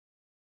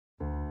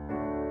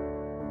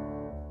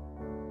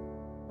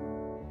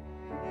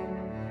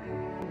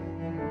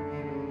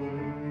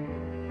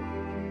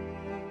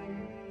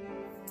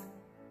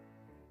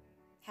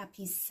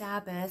Happy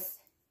Sabbath.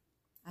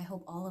 I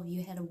hope all of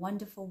you had a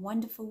wonderful,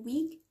 wonderful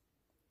week.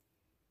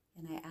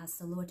 And I ask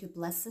the Lord to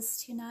bless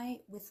us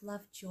tonight with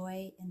love,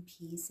 joy, and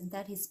peace, and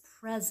that His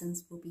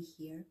presence will be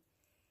here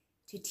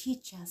to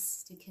teach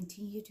us, to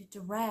continue to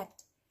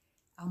direct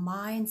our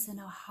minds and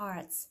our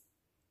hearts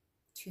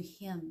to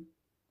Him.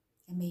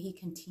 And may He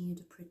continue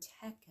to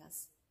protect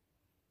us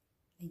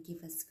and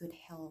give us good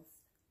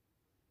health.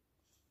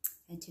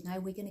 And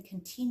tonight we're going to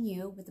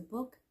continue with the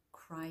book,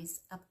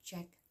 Christ's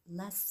Object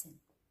Lesson.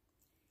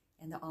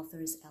 And the author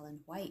is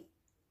Ellen White.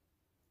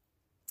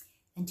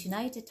 And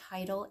tonight the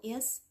title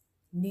is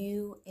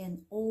New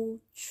and Old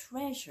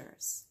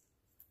Treasures.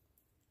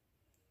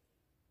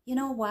 You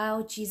know,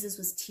 while Jesus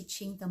was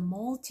teaching the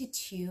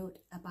multitude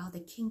about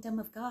the kingdom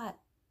of God,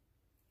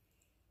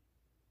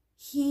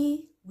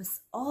 He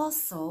was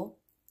also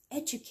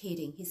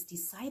educating His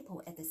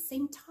disciple at the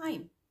same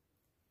time,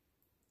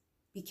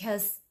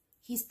 because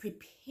He's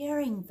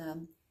preparing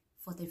them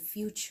for their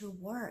future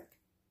work.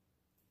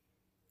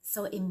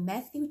 So in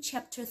Matthew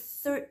chapter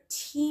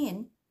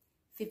 13,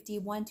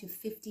 51 to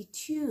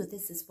 52,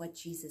 this is what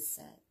Jesus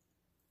said.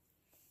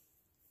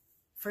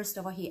 First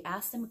of all, He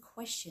asked them a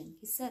question.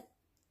 He said,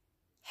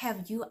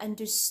 have you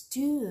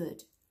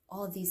understood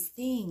all these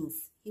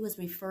things? He was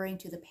referring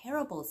to the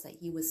parables that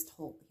He was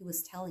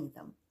telling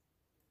them.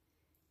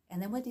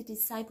 And then what did the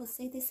disciples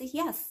say? They said,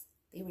 yes,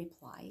 they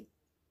replied.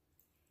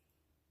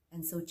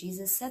 And so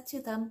Jesus said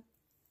to them,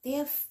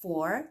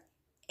 therefore,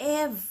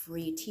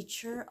 every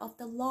teacher of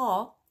the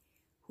law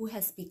who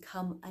has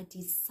become a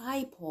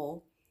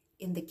disciple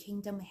in the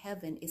kingdom of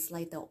heaven is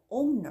like the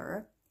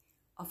owner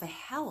of a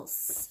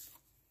house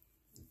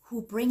who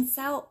brings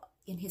out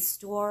in his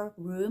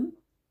storeroom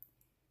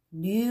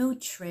new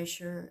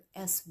treasure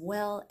as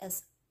well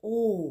as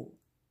old.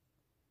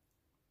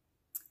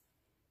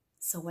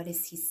 So what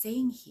is He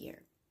saying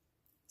here?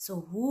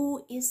 So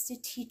who is the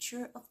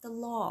teacher of the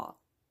law?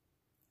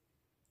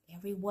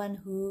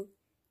 Everyone who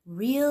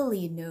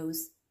really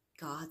knows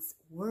God's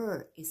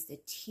word is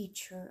the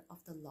teacher of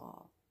the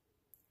law.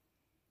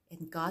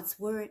 And God's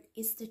word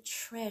is the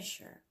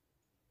treasure.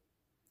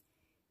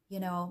 You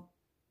know,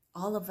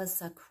 all of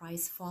us are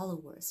Christ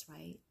followers,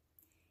 right?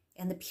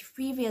 And the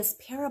previous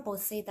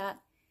parables say that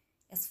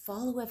as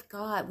followers of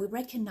God, we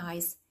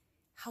recognize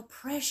how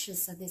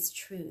precious are this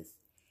truth.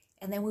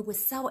 And then we will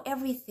sell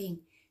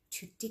everything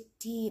to dig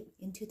deep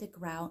into the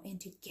ground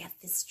and to get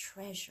this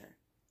treasure.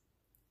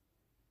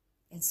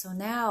 And so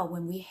now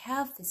when we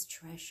have this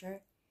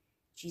treasure,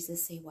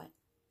 Jesus say what?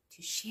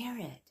 To share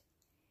it.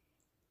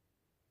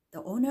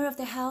 The owner of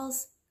the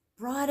house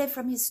brought it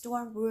from his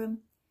storeroom,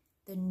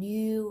 the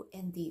new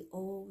and the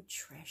old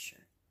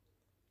treasure.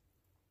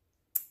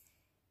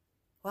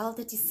 While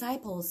the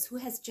disciples who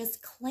has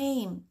just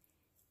claimed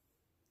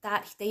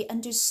that they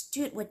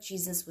understood what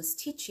Jesus was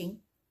teaching,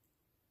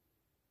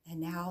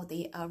 and now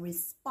they are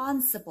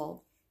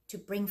responsible to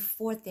bring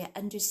forth their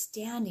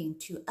understanding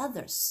to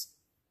others,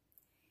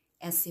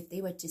 as if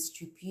they were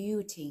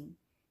distributing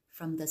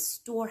from the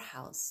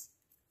storehouse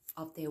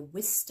of their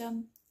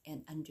wisdom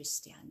and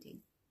understanding.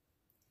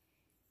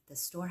 The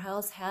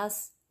storehouse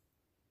has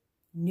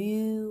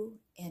new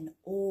and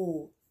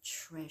old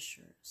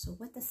treasure. So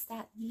what does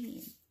that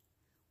mean?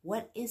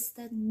 What is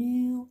the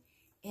new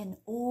and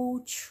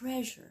old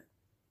treasure?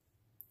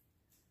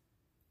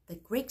 The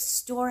great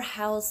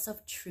storehouse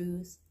of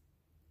truth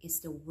is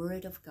the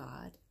Word of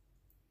God,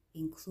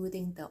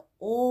 including the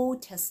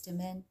Old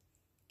Testament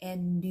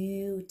and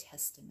New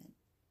Testament.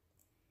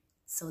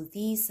 So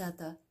these are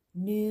the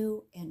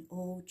new and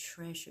old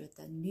treasure,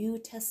 the New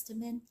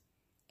Testament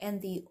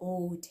and the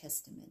Old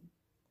Testament.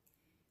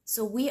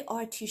 So we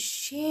are to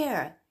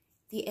share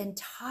the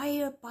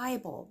entire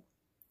Bible.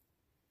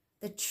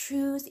 The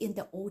truth in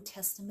the Old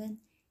Testament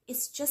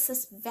is just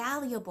as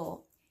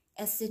valuable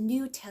as the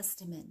New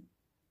Testament.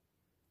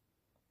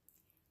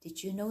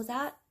 Did you know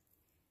that?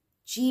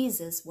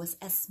 Jesus was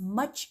as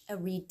much a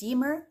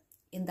redeemer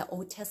in the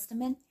Old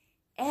Testament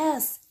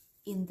as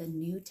in the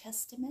New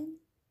Testament.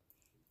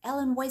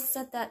 Ellen White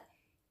said that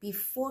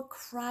before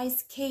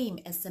Christ came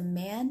as a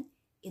man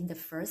in the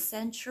first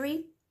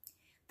century,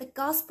 the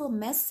gospel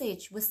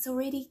message was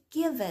already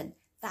given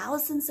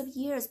thousands of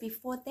years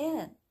before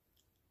then.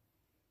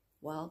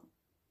 Well,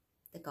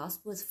 the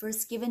gospel was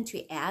first given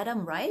to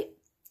Adam, right?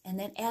 And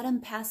then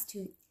Adam passed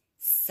to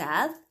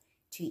Seth,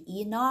 to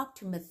Enoch,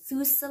 to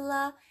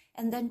Methuselah,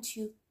 and then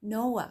to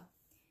Noah.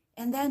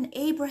 And then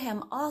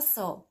Abraham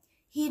also,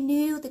 he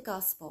knew the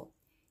gospel,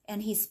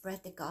 and he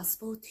spread the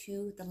gospel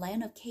to the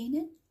land of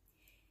Canaan.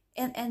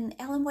 And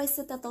Ellen White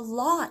said that the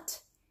Lot,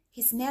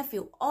 his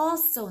nephew,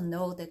 also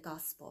know the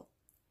gospel,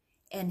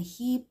 and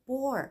he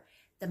bore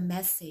the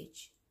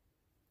message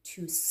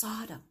to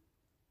Sodom.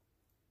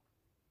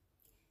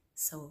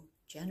 So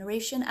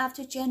generation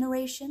after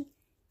generation,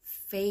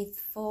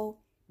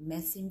 faithful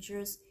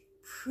messengers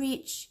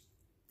preach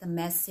the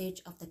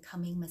message of the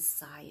coming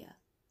Messiah.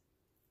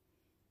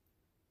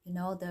 You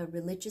know, the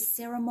religious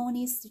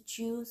ceremonies the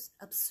Jews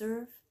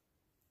observe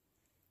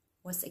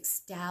was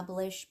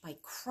established by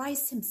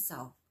Christ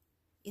Himself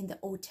in the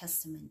Old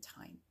Testament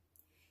time.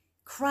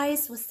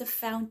 Christ was the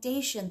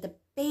foundation, the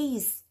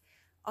base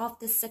of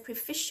the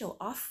sacrificial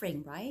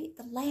offering, right?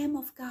 The Lamb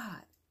of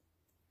God.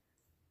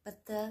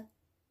 But the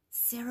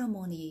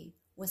ceremony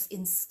was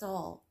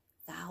installed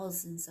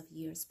thousands of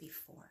years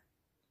before.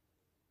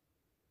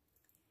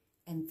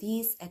 And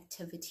these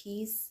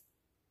activities,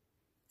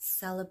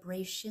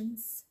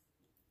 celebrations,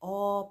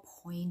 all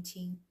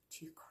pointing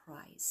to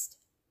Christ.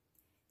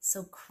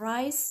 So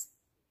Christ,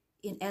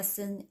 in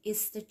essence,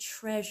 is the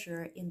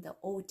treasure in the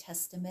Old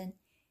Testament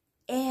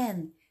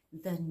and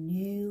the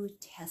New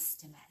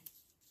Testament.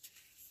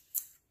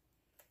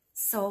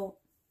 So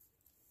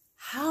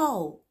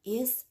how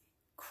is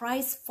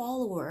Christ's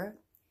follower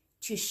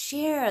to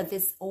share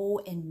this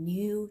old and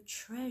new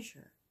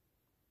treasure?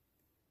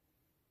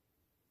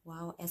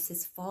 Well, as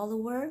his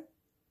follower,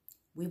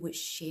 we would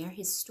share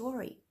his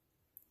story,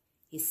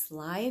 his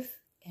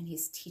life and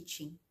his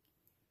teaching,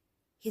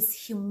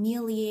 his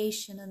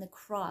humiliation on the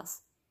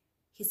cross,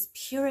 his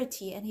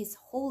purity and his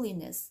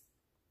holiness,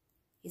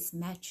 his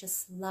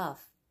matchless love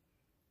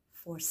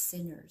for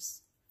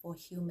sinners, for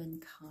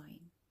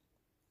humankind.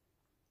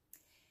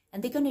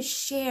 And they're going to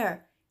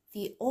share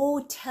the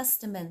Old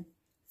Testament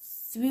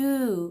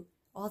through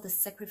all the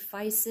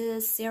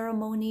sacrifices,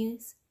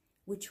 ceremonies,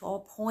 which all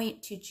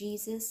point to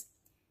Jesus.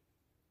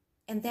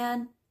 And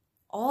then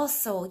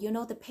also,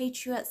 the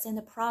patriarchs and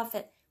the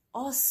prophet,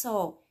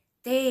 also,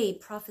 they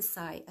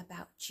prophesy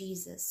about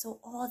Jesus. So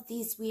all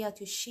these we are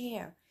to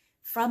share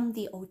from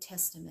the Old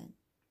Testament.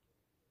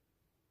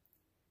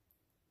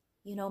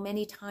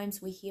 Many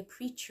times we hear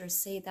preachers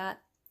say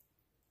that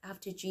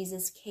after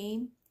Jesus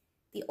came,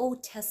 the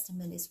Old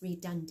Testament is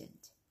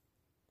redundant.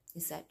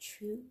 Is that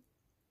true?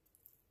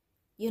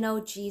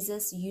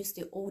 Jesus used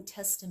the Old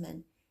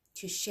Testament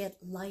to shed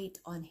light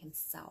on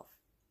himself.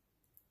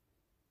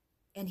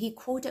 And he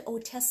quoted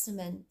Old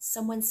Testament,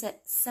 someone said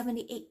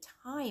 78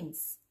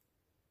 times.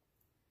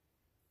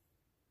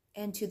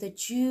 And to the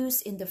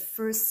Jews in the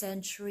first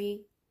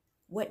century,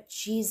 what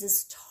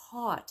Jesus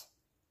taught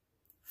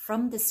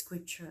from the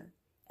scripture,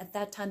 at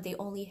that time they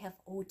only have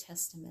Old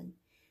Testament.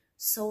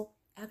 So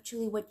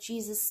actually what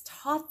Jesus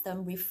taught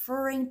them,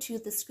 referring to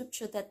the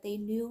scripture that they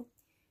knew,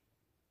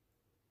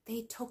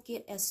 they took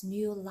it as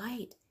new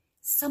light,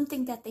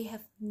 something that they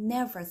have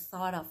never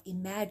thought of,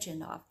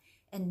 imagined of,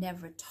 and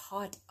never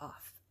taught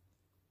of.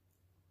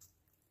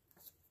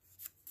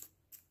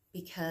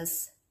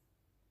 Because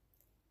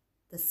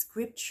the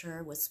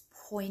scripture was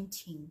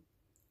pointing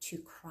to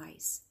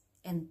Christ,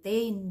 and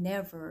they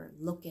never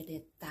look at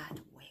it that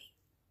way.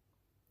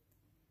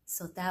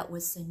 So that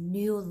was a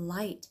new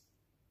light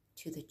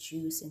to the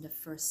Jews in the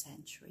first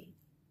century.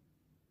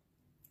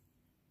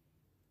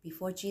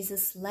 Before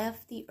Jesus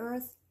left the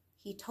earth,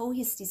 he told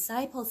his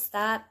disciples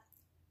that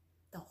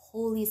the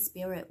Holy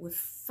Spirit would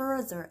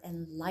further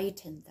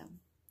enlighten them,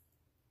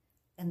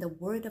 and the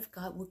Word of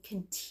God would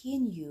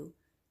continue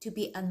to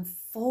be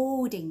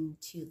unfolding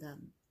to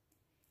them,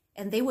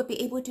 and they would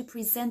be able to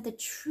present the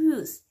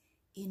truth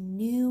in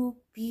new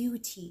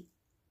beauty.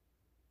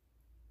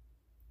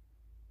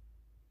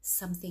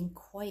 Something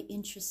quite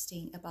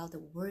interesting about the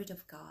Word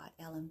of God,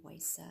 Ellen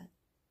White said.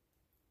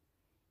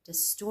 The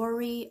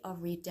story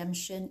of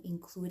redemption,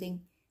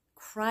 including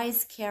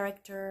Christ's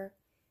character,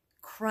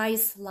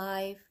 Christ's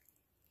life,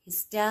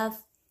 his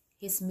death,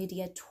 his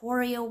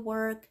mediatorial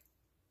work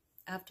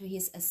after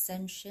his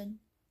ascension,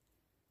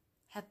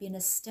 have been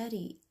a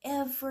study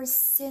ever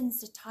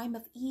since the time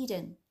of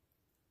Eden.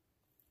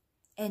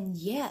 And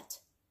yet,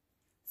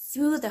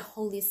 through the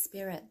Holy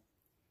Spirit,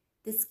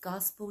 this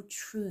gospel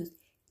truth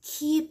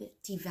keep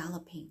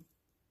developing,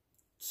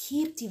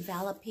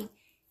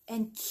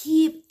 and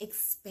keep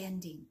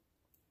expanding.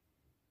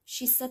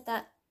 She said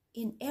that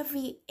in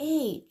every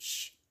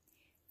age,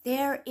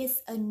 there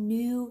is a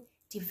new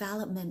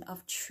development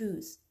of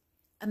truth,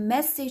 a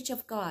message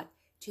of God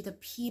to the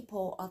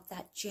people of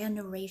that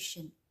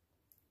generation.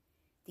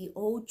 The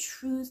old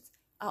truths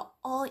are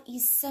all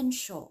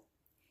essential.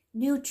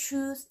 New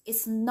truth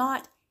is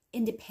not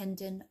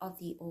independent of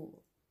the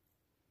old,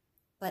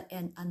 but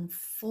an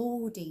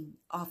unfolding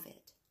of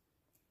it.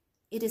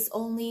 It is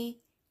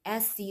only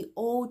as the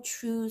old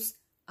truths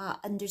are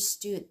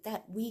understood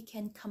that we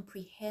can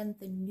comprehend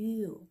the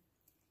new.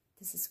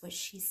 This is what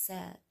she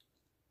said.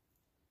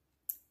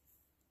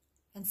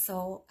 And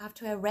so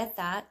after I read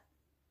that,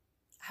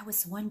 I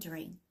was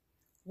wondering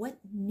what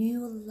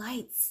new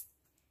lights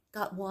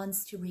God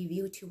wants to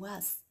reveal to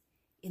us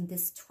in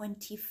this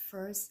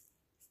 21st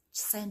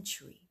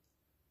century.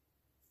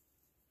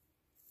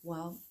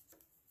 Well,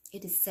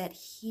 it is said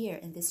here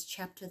in this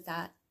chapter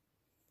that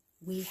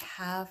we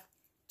have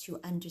to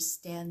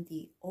understand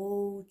the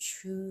old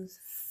truth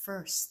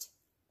first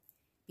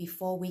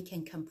before we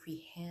can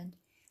comprehend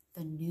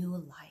the new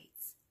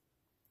lights.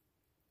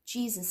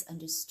 Jesus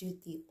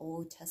understood the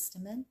Old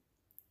Testament.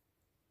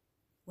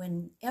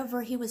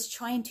 Whenever he was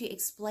trying to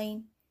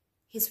explain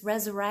his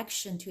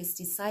resurrection to his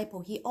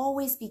disciple, he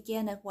always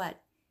began at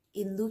what?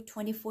 In Luke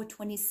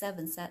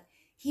 24:27 said,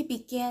 he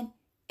began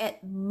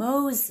at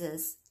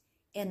Moses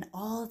and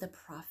all the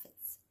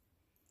prophets.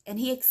 And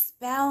he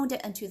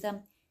expounded unto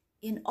them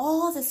in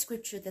all the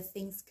scripture the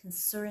things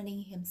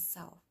concerning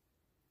himself.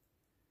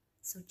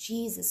 So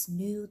Jesus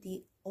knew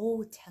the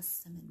Old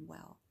Testament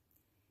well,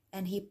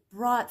 and he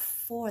brought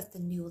forth the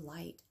new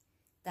light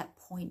that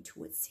point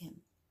towards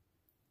him.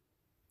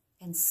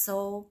 And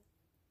so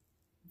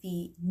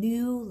the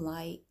new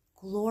light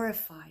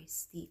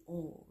glorifies the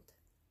old.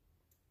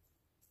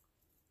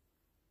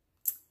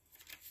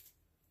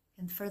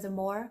 And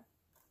furthermore,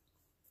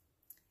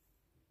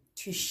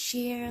 to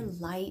share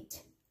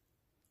light,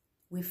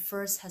 we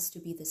first has to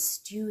be the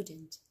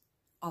student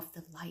of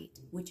the light,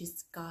 which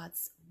is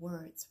God's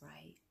words,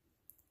 right?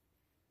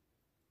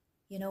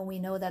 You know, we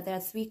know that there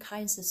are three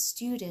kinds of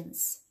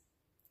students.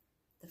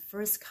 The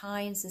first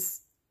kind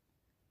is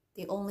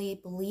they only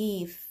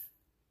believe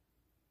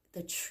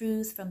the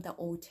truth from the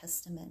Old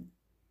Testament,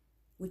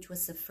 which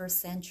was the first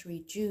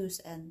century Jews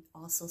and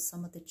also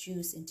some of the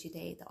Jews in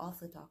today, the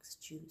Orthodox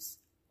Jews.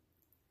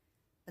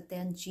 But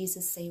then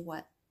Jesus said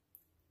what?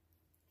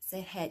 He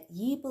said, had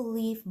ye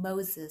believed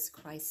Moses,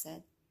 Christ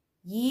said,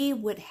 ye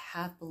would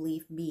have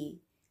believed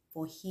me,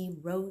 for he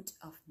wrote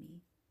of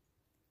me.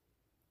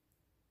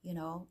 You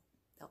know,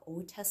 the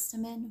Old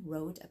Testament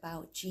wrote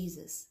about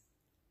Jesus,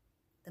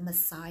 the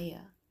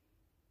Messiah.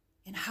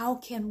 And how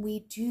can we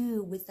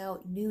do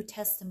without New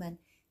Testament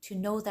to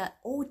know that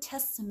Old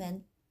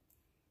Testament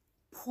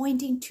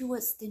pointing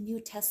towards the New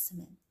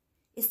Testament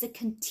is the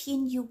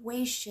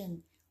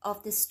continuation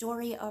of the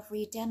story of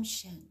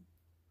redemption?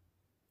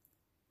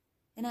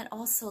 And then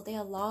also there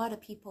are a lot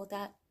of people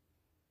that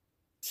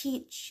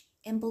teach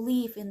and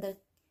believe in the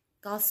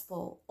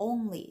gospel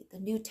only, the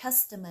New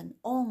Testament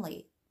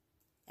only,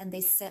 and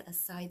they set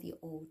aside the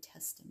Old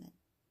Testament.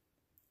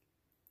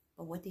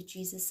 But what did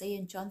Jesus say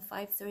in John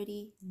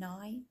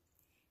 5:39?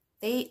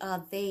 They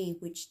are they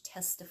which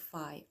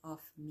testify of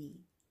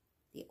me.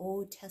 The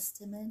Old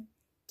Testament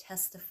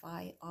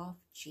testify of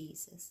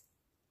Jesus.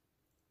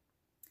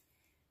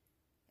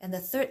 And the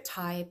third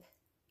type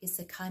is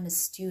the kind of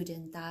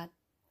student that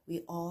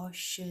we all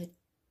should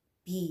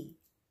be.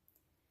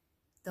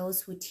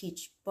 Those who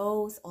teach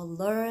both or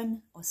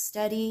learn or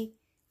study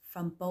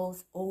from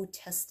both Old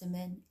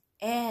Testament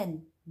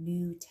and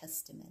New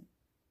Testament.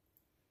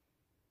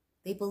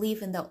 They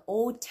believe in the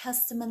Old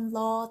Testament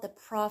law, the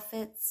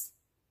prophets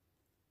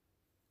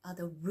are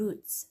the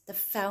roots, the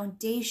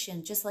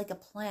foundation, just like a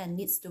plant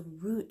needs the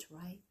root,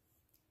 right?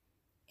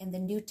 And the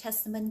New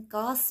Testament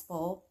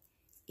gospel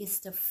is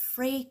the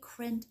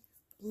fragrant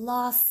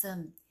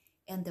blossom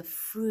and the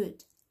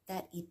fruit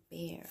that it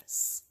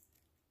bears.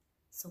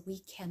 So we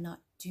cannot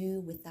do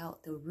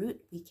without the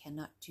root, we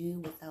cannot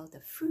do without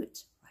the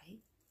fruit, right?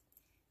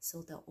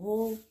 So the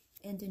Old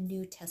and the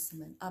New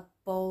Testament are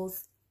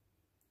both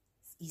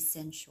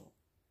essential.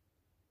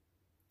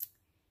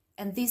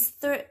 And this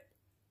third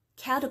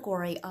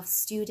category of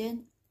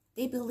student,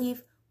 they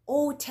believe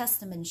Old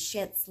Testament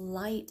sheds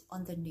light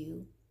on the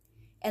new,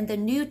 and the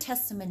New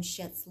Testament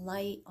sheds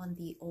light on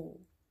the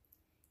old.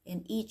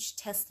 And each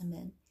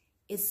testament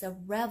is a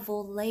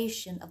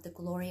revelation of the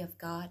glory of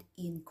God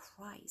in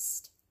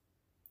Christ.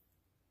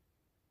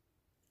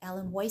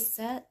 Ellen White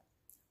said,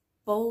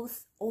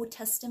 both Old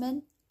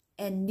Testament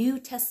and New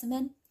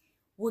Testament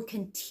will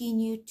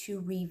continue to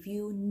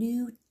reveal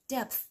new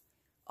depth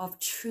of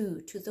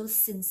truth to those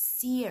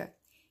sincere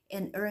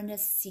and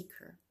earnest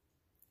seeker.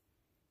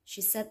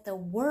 She said the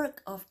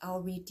work of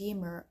our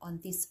Redeemer on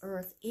this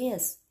earth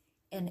is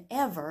and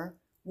ever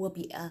will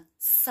be a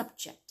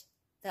subject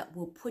that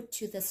will put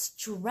to the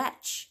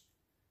stretch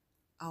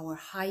our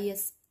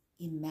highest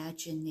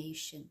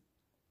imagination.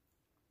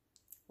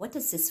 What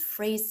does this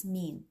phrase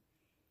mean?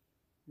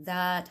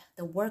 That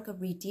the work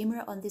of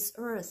Redeemer on this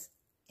earth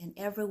and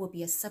ever will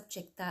be a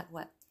subject that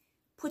what?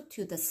 Put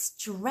to the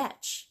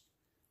stretch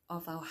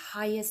of our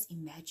highest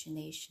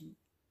imagination.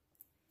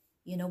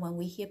 You know, when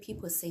we hear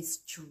people say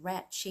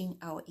stretching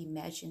our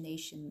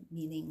imagination,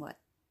 meaning what?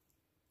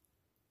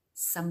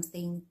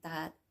 Something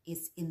that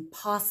is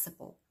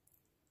impossible.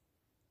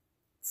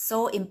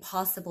 So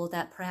impossible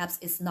that perhaps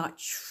it's not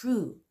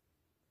true.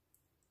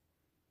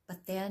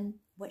 But then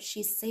what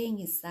she's saying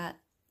is that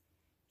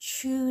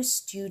true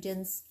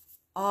students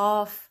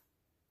of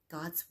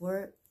God's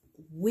word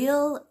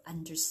will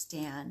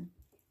understand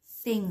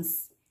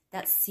things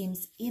that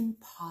seems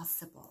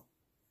impossible.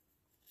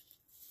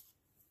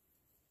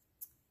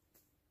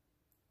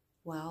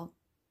 Well,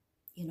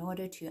 in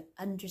order to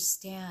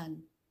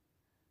understand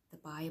the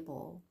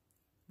Bible,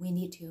 we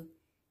need to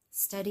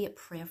study it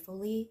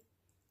prayerfully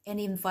and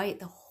invite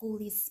the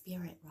Holy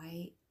Spirit,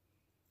 right?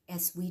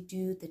 As we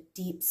do the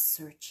deep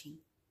searching.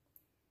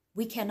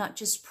 We cannot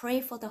just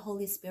pray for the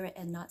Holy Spirit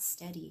and not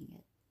studying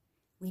it.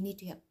 We need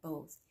to have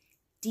both.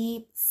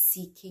 Deep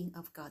seeking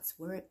of God's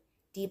word,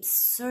 deep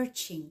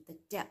searching the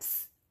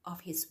depth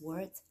of his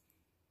word,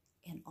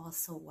 and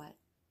also what?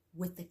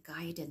 With the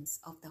guidance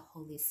of the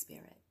Holy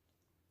Spirit.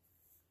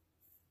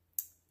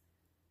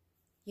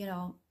 You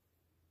know,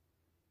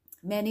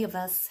 many of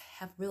us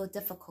have real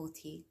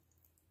difficulty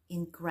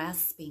in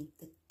grasping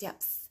the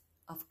depth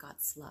of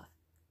God's love.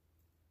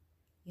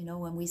 You know,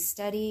 when we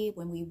study,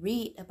 when we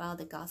read about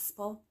the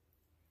gospel,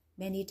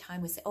 many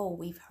times we say, oh,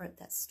 we've heard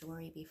that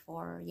story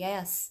before.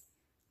 Yes,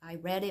 I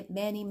read it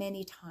many,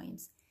 many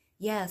times.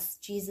 Yes,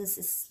 Jesus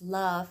is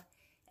love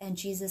and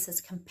Jesus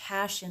is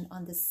compassion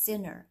on the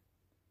sinner.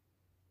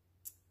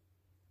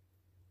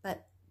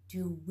 But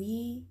do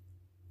we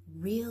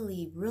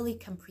really, really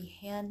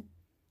comprehend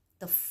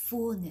the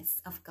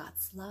fullness of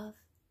God's love?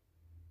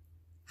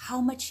 How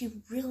much He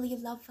really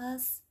loves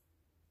us?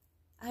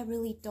 I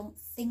really don't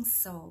think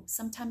so.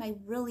 Sometimes I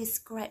really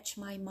scratch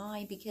my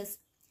mind because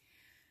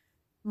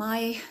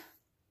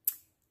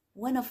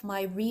one of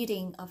my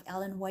reading of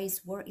Ellen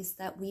White's work is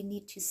that we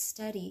need to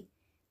study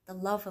the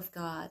love of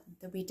God,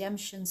 the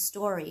redemption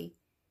story,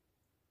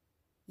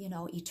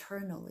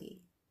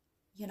 eternally.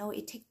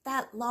 It takes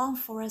that long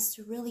for us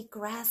to really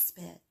grasp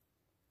it.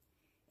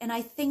 And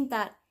I think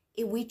that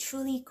if we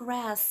truly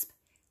grasp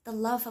the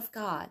love of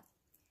God,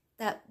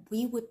 that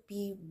we would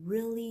be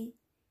really,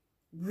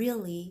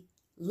 really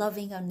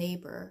loving our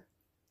neighbor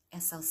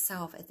as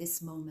ourselves at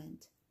this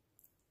moment.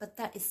 But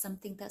that is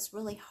something that's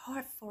really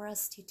hard for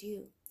us to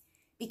do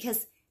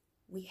because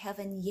we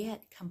haven't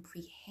yet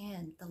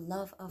comprehend the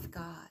love of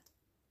God.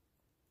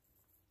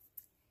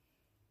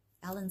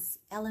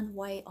 Ellen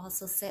White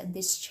also said in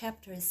this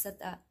chapter, said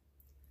that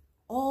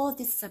all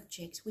these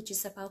subjects, which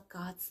is about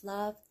God's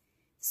love,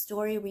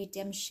 story of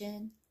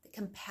redemption, the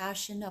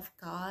compassion of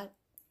God,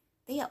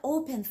 they are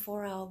open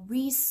for our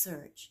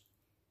research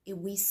if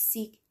we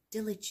seek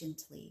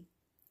diligently,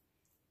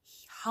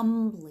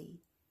 humbly,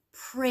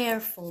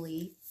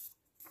 prayerfully,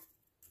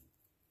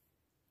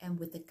 and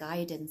with the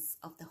guidance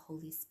of the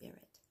Holy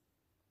Spirit.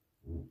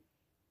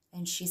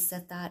 And she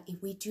said that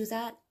if we do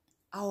that,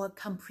 our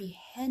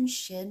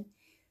comprehension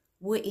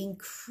will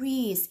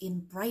increase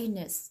in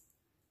brightness,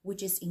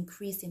 which is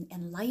increase in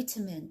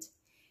enlightenment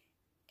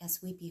as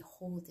we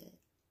behold it.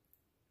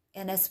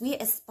 And as we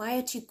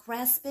aspire to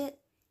grasp it,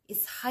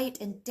 its height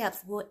and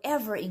depth will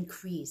ever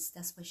increase.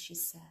 That's what she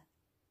said.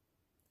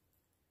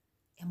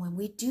 And when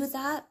we do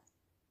that,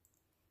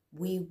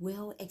 we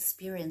will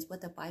experience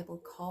what the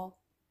Bible calls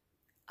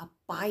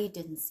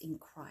abidance in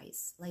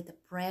Christ, like the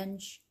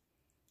branch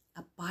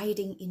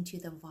abiding into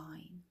the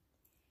vine.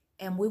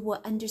 And we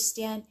will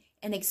understand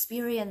and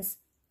experience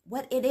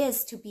what it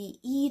is to be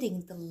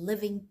eating the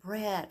living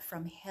bread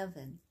from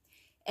heaven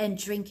and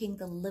drinking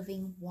the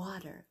living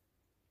water.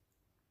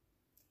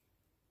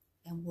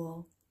 And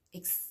will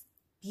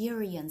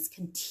experience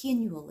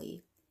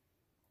continually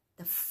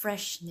the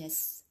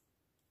freshness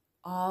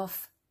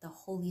of the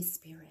Holy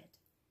Spirit,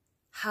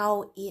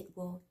 how it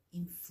will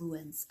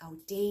influence our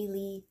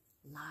daily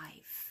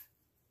life.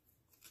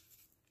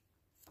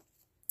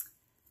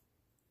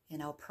 In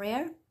our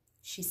prayer,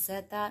 she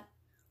said that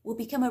will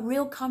become a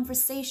real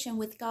conversation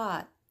with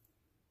God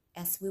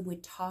as we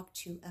would talk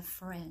to a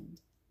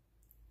friend.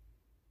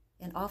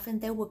 And often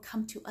there will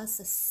come to us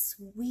a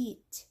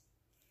sweet,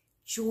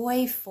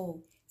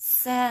 joyful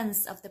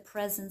sense of the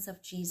presence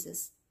of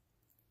Jesus.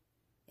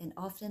 And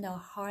often our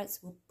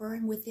hearts will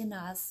burn within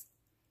us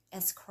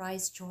as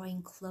Christ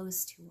drawing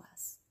close to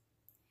us.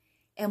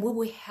 And we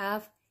will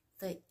have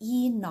the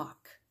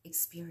Enoch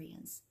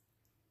experience.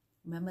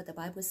 Remember the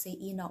Bible says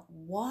Enoch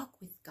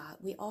walked with God.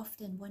 We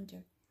often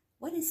wonder,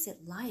 what is it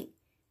like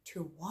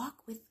to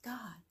walk with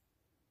God?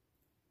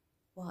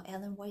 Well,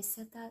 Ellen White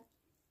said that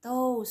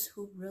those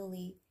who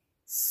really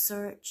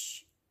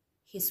search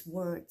His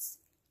words,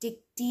 dig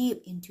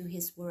deep into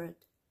His word,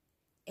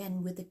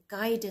 and with the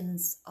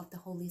guidance of the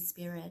Holy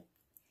Spirit,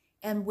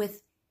 and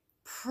with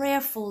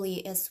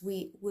prayerfully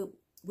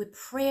with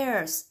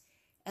prayers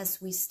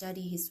as we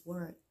study His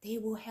word, they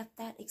will have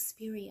that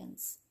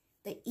experience,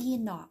 the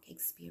Enoch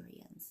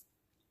experience.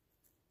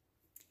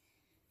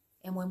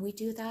 And when we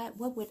do that,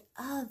 what would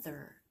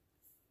others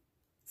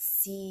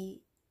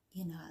see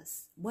in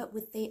us? What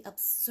would they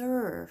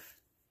observe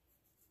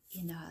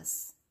in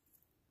us?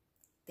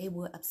 They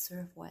will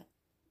observe what?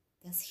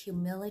 There's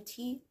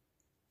humility,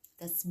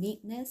 there's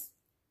meekness,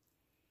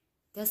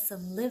 there's a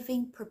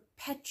living,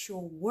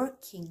 perpetual,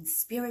 working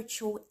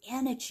spiritual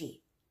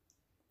energy,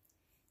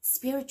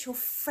 spiritual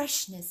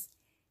freshness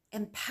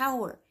and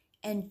power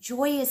and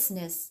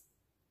joyousness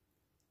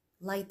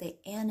like the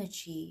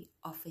energy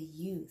of a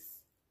youth.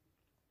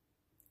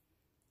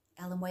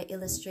 Ellen White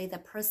illustrates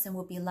that person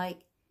will be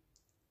like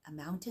a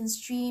mountain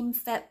stream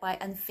fed by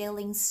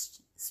unfailing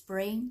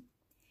spring,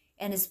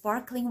 and its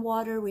sparkling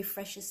water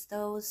refreshes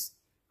those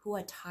who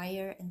are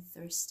tired and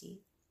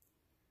thirsty.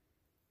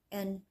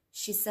 And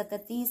she said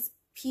that these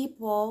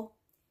people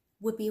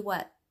would be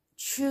what?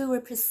 True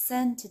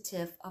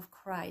representative of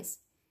Christ,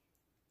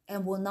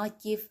 and will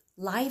not give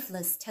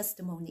lifeless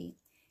testimony,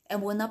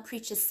 and will not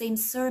preach the same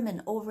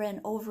sermon over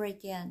and over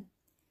again,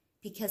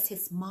 because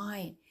his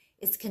mind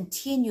is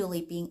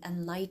continually being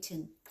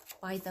enlightened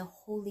by the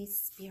Holy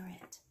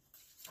Spirit.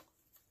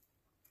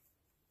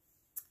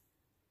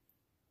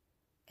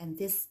 And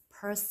this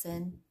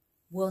person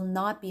will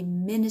not be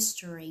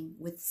ministering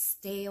with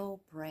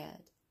stale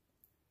bread.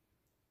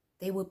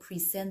 They will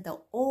present the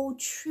old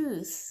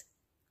truth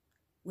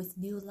with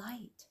new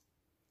light,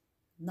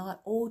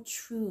 not old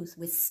truth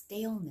with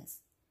staleness,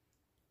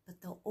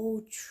 but the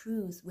old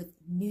truth with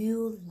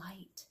new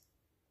light.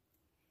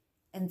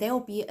 And there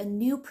will be a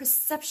new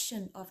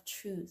perception of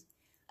truth,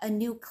 a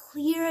new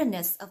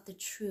clearness of the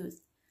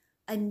truth,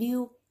 a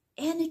new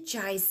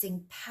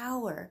energizing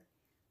power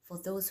for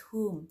those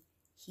whom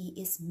he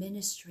is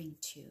ministering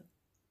to.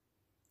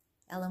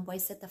 Ellen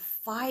White said the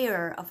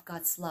fire of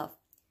God's love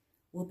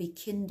will be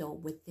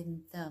kindled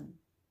within them.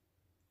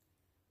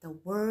 The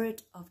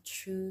word of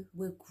truth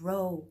will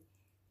grow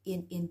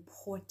in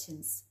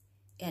importance,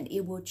 and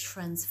it will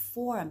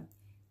transform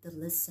the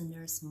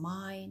listener's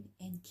mind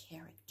and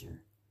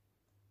character.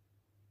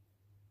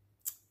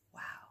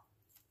 Wow.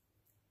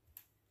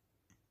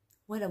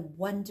 What a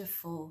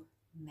wonderful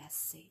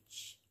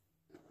message.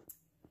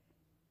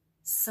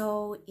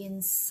 So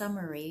in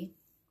summary,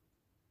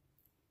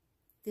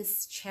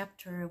 this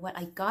chapter, what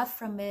I got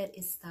from it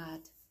is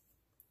that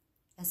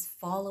as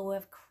follower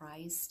of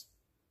Christ,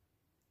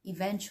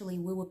 eventually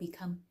we will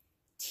become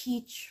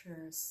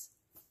teachers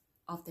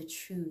of the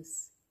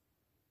truth,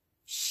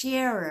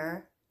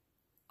 sharer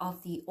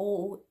of the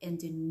old and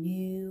the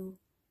new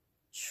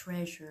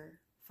treasure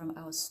from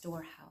our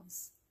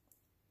storehouse.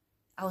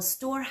 Our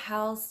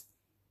storehouse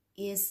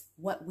is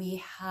what we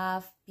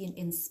have been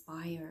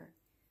inspired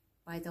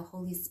by the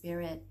Holy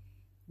Spirit,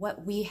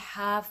 what we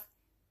have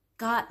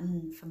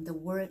gotten from the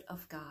Word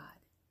of God.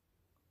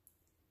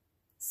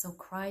 So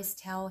Christ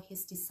tells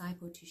his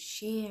disciples to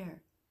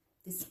share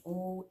this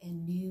old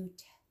and new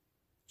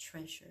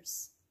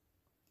treasures.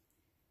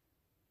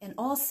 And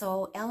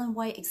also, Ellen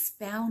White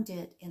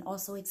expounded and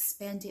also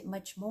expanded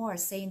much more,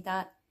 saying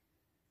that,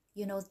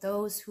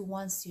 those who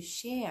wants to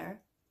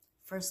share,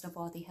 first of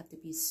all, they have to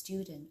be a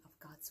student of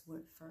God's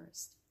Word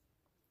first.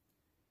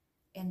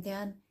 And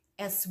then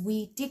as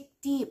we dig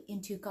deep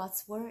into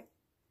God's Word,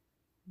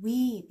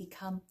 we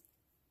become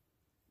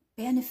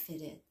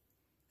benefited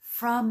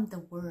from the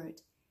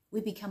Word.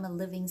 We become a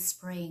living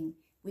spring.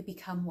 We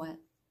become what?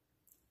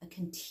 A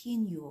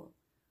continual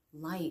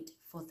light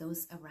for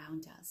those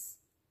around us.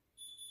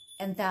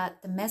 And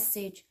that the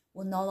message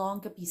will no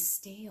longer be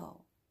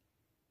stale,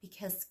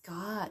 because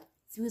God,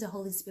 through the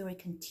Holy Spirit,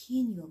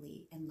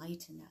 continually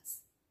enlighten us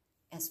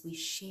as we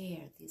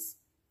share this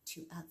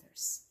to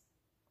others.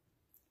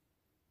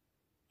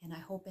 And I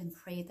hope and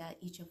pray that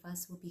each of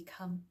us will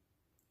become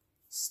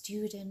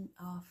student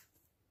of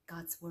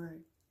God's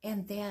Word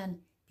and then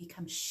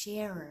become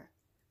sharer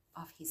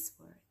of His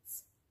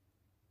words.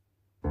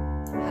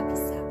 Happy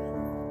Sabbath.